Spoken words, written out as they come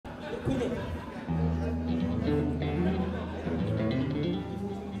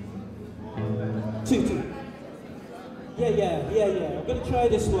Two. Yeah. I'm going to try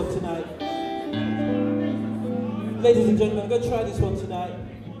this one tonight. Ladies and gentlemen, I'm going to try this one tonight.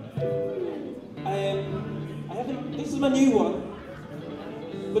 I haven't, this is my new one,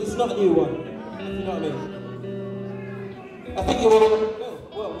 but it's not a new one, you know what I mean? I think it will,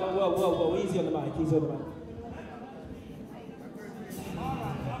 whoa, easy on the mic, easy on the mic.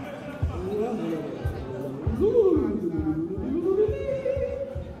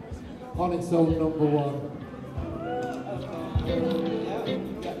 On its own, number one.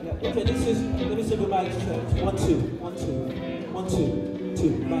 Okay, this is, let me see the mic check. 1, 2, 1, 2, 1, 2, 2,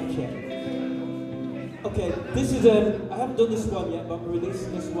 mic check. Okay, this is I haven't done this one yet, but I'm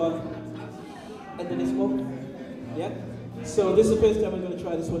releasing this one and then this one. Yeah? So this is the first time I'm going to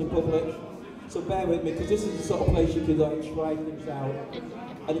try this one in public. So bear with me, because this is the sort of place you can like try things out.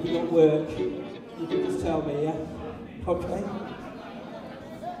 And if it don't work, you can just tell me, yeah? Okay?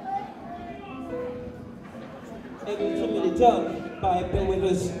 It was really done by Bill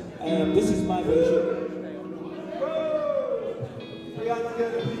Withers. This is my version. We are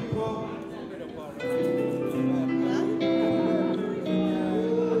together, people.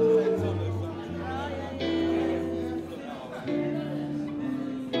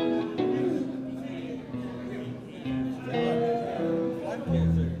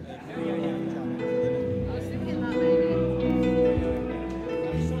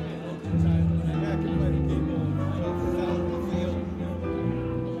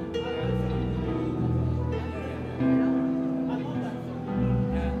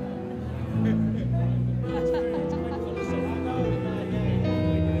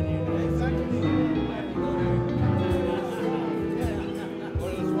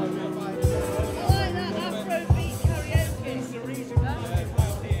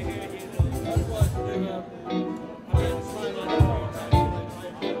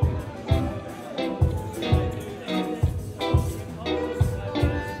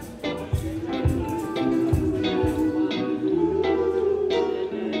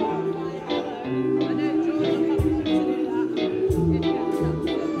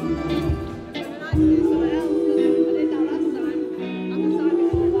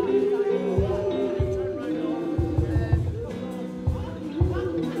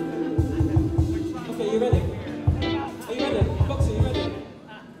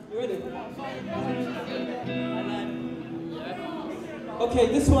 Okay,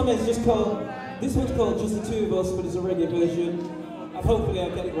 this one is just called, this one's called Just the Two of Us, but it's a reggae version. And hopefully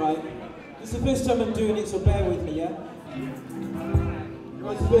I'll get it right. This is the first time I'm doing it, so bear with me, yeah?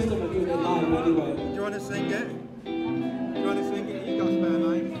 It's the first time I'm doing it live anyway. Do you want to sing it? Do you want to sing it? You got spare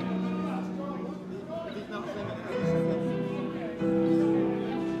mic. If he's not singing it, you sing it.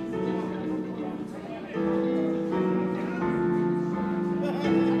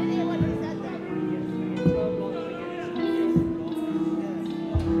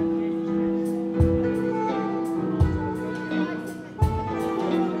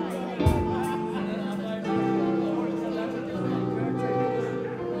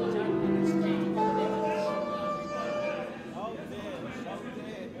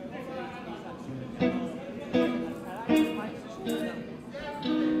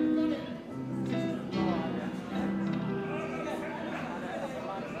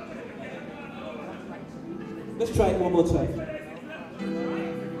 Let's try it one more time.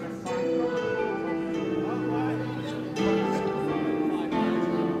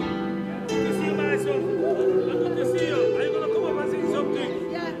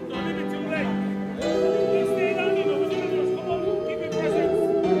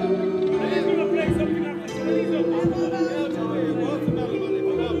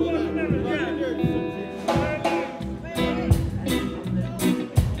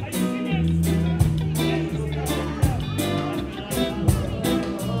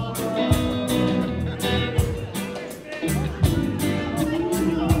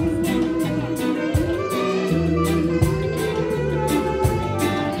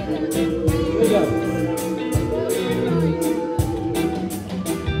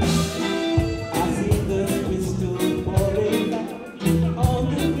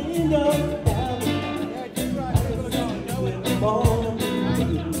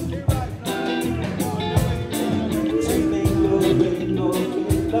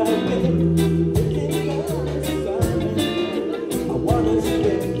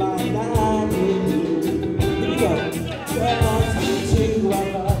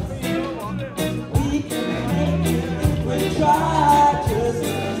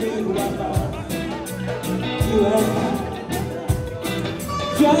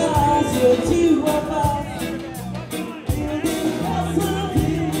 just the two of us.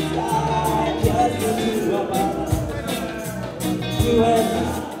 Just the two of us. You and I.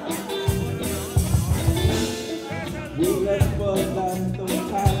 We left for life, no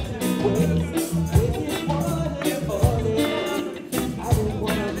time to waste. We didn't want it for it. I didn't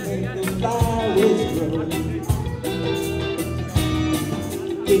want to make the flowers grow.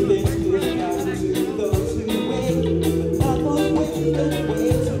 Give things good out to those who wait, but not those waiting way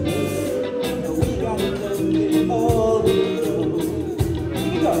to wait. And we gotta know it all we know.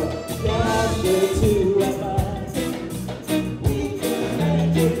 Here we go. Just the two of us. We can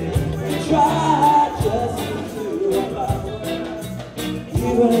make it. Try just the two of us.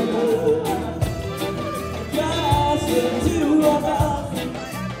 You and I. Just the two of us.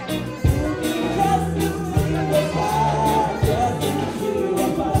 Just the two of us. Just the two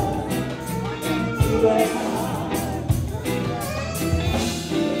of us. You and I.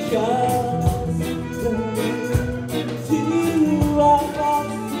 Just the two of us.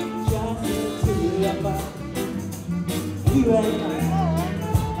 Just the two of us. You and I.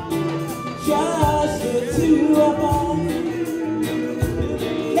 Just the two of us.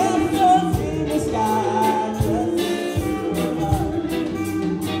 Left us in the sky. Just the two of us.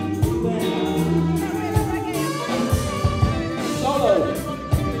 You and I. Solo.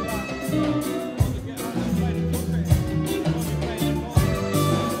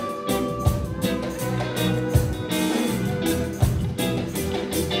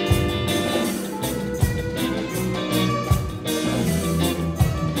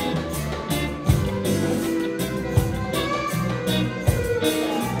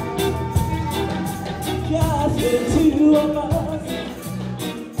 Just the two of us,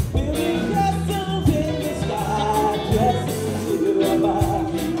 building castles in the sky. Just the two of us,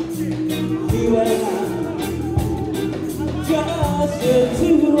 you and I. Just the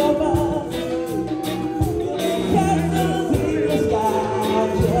two of us, building castles in the sky.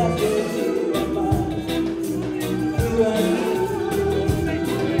 Just the two of us, you and I.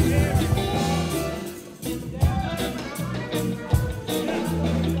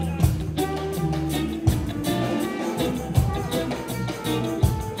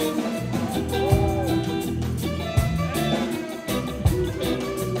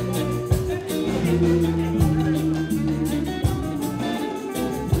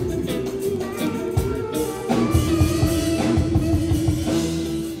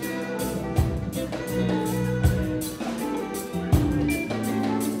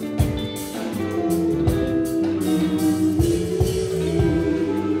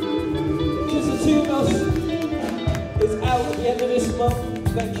 It's out at the end of this month.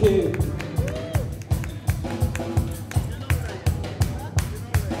 Thank you.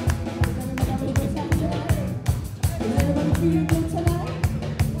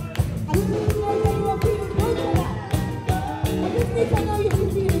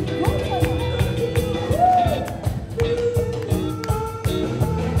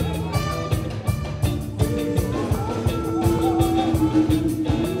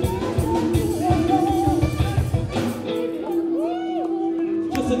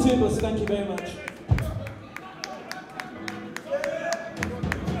 Just the two of us, thank you very much.